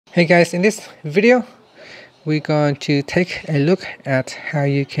Hey guys, in this video we're going to take a look at how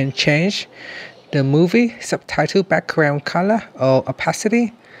you can change the movie subtitle background color or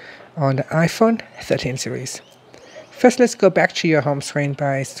opacity on the iPhone 13 series. First, let's go back to your home screen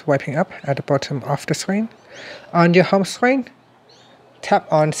by swiping up at the bottom of the screen. On your home screen, tap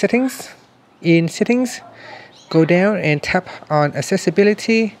on Settings. In Settings, go down and tap on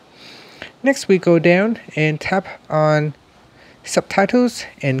Accessibility. Next, we go down and tap on Subtitles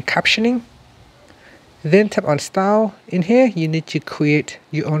and Captioning. Then tap on Style. In here, you need to create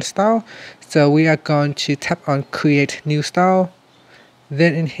your own style. So we are going to tap on Create New Style.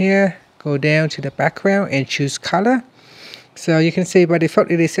 Then in here, go down to the background and choose color. So you can see by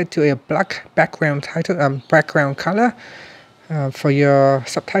default it is set to a black background color for your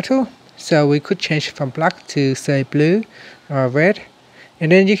subtitle. So we could change from black to say blue or red.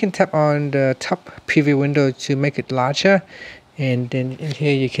 And then you can tap on the top preview window to make it larger. And then in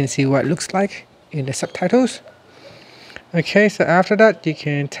here you can see what it looks like in the subtitles. Okay, so after that you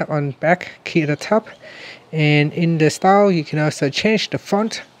can tap on back key at the top, and in the style you can also change the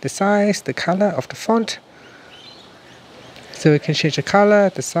font, the size, the color of the font. So we can change the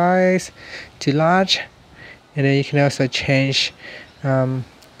color, the size to large, and then you can also change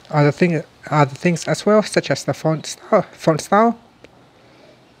other things as well, such as the font style.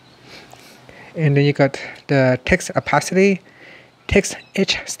 And then you got the text opacity, text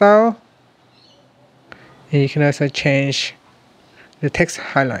edge style, and you can also change the text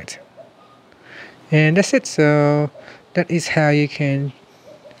highlight. And that's it. So that is how you can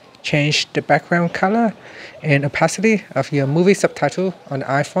change the background color and opacity of your movie subtitle on the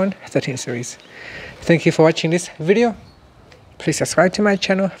iPhone 13 series. Thank you for watching this video. Please subscribe to my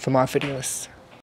channel for more videos.